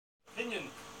Union.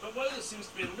 But while there seems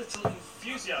to be little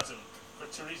enthusiasm for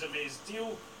Theresa May's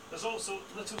deal, there's also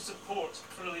little support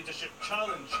for a leadership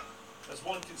challenge. As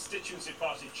one constituency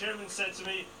party chairman said to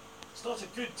me, "It's not a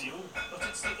good deal, but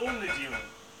it's the only deal.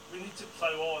 We need to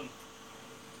plough on."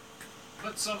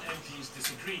 But some MPs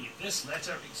disagree. This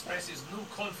letter expresses no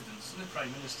confidence in the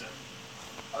Prime Minister.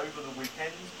 Over the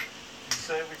weekend,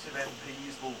 Conservative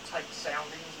MPs will take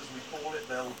soundings, as we call it.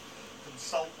 They'll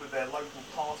consult with their local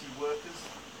party workers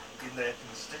in their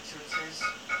constituencies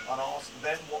and ask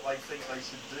them what they think they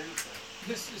should do.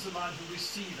 This is the man who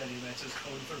received any letters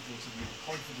calling for a vote of no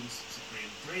confidence. Sir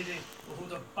Graham Brady will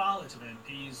hold a ballot of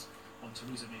MPs on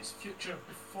Theresa May's future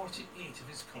if 48 of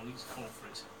his colleagues call for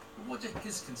it. But what do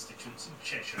his constituents in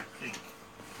Cheshire think?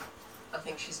 I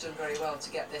think she's done very well to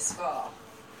get this far.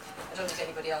 I don't think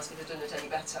anybody else could have done it any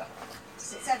better.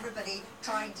 It's everybody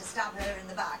trying to stab her in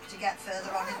the back to get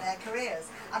further on in their careers,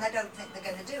 and I don't think they're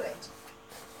going to do it.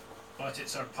 But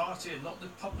it's our party and not the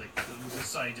public that will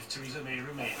decide if Theresa May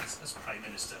remains as Prime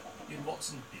Minister. Ian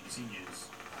Watson, BBC News.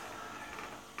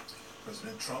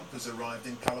 President Trump has arrived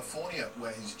in California,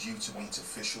 where he's due to meet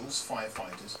officials,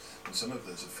 firefighters, and some of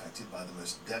those affected by the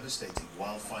most devastating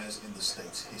wildfires in the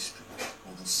state's history.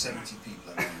 More than 70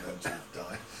 people are now known to have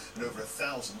died, and over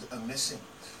 1,000 are missing.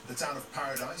 The town of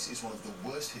Paradise is one of the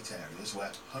worst hit areas,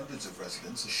 where hundreds of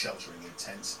residents are sheltering in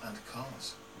tents and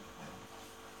cars.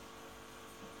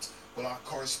 Well, our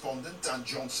correspondent, Dan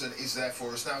Johnson, is there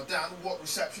for us now. Dan, what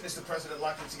reception is the President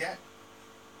likely to get?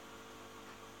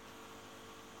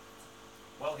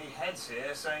 Well, he heads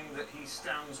here saying that he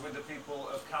stands with the people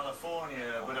of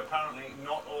California, but apparently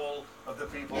not all of the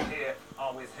people here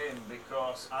are with him,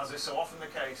 because, as is so often the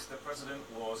case, the President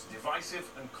was divisive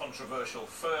and controversial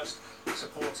first,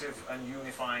 supportive and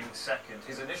unifying second.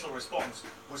 His initial response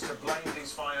was to blame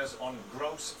these fires on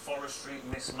gross forestry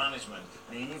mismanagement,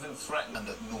 and he even threatened... And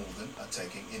that Northern are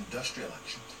taking industrial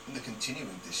action in the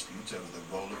continuing dispute over the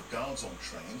role of guards on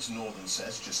trains. Northern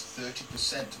says just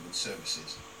 30% of its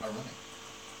services are running.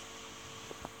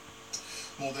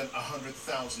 More than 100,000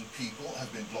 people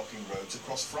have been blocking roads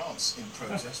across France in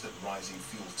protest at rising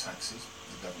fuel taxes.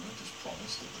 The government has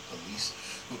promised that the police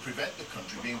will prevent the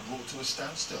country being brought to a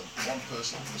standstill. One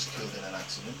person was killed in an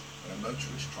accident when a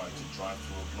motorist tried to drive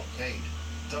through a blockade.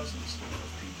 Dozens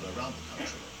of people around the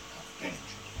country have been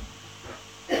injured.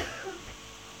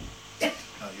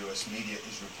 Now, US media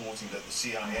is reporting that the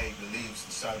CIA believes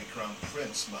the Saudi Crown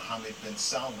Prince Mohammed bin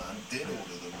Salman did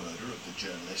order the murder of the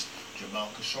journalist Jamal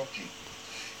Khashoggi.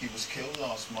 He was killed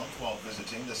last month while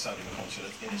visiting the Saudi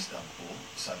consulate in Istanbul.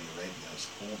 Saudi Arabia has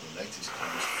called the latest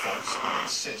claims false and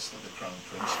insists that the Crown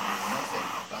Prince knew nothing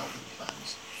about the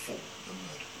plans for the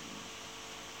murder.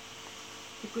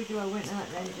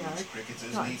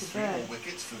 Cricketers need 3 more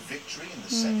wickets for victory in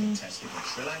the second test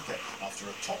against Sri Lanka after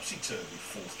a topsy-turvy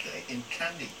fourth day in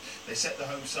Kandy. They set the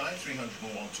home side 301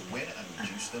 to win and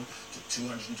reduced them to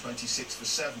 226 for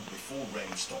 7 before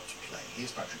rain stopped play. Here's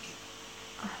Patrick Keane.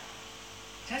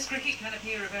 Test cricket can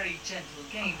appear a very gentle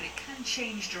game, but it can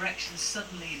change direction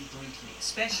suddenly and brutally,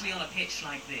 especially on a pitch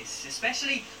like this,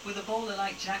 especially with a bowler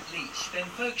like Jack Leach. Ben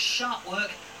Foakes' sharp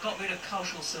work got rid of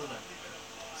Kaushal Silva.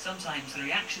 Sometimes the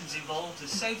reactions involved are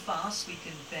so fast we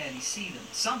can barely see them.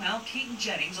 Somehow Keaton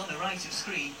Jennings on the right of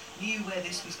screen knew where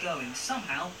this was going.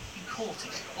 Somehow he caught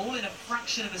it, all in a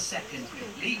fraction of a second.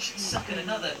 Leach suckered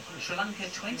another, Sri Lanka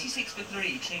 26 for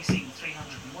 3, chasing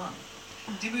 301.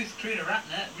 Dimuth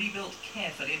Karunaratne rebuilt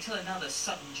carefully until another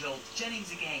sudden jolt.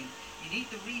 Jennings again. You need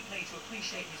the replay to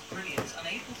appreciate his brilliance.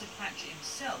 Unable to catch it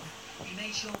himself, he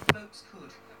made sure folks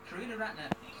could. Karunaratne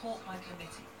caught by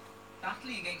committee.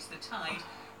 Battling against the tide,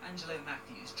 Angelo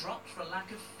Matthews dropped for a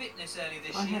lack of fitness earlier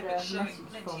this year, but showing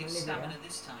plenty of stamina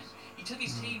this time. He took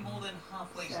his team more than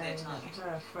halfway to their target.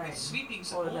 With sweeping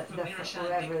support from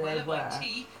Mirashan Dickwella by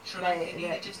T, Sri Lanka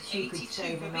needed just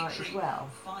 82 for victory.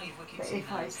 5 wickets in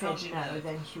hand.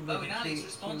 Owen Ali's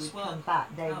response, well,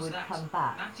 how's that?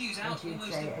 Matthews out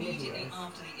almost immediately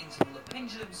after the interval. The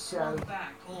pendulum swung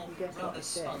back, or rather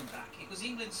spun back. It was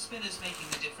England's spinners making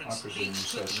the difference.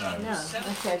 Leach took Sharp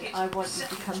 7 wickets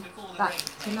seconds before the rain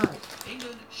came.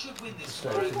 England should win this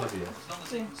tomorrow, as long as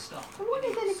they can stop. What are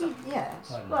they going to be? Yeah.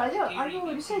 Well, I've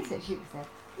already said that,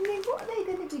 I mean, what are they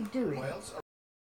going to be doing? Wales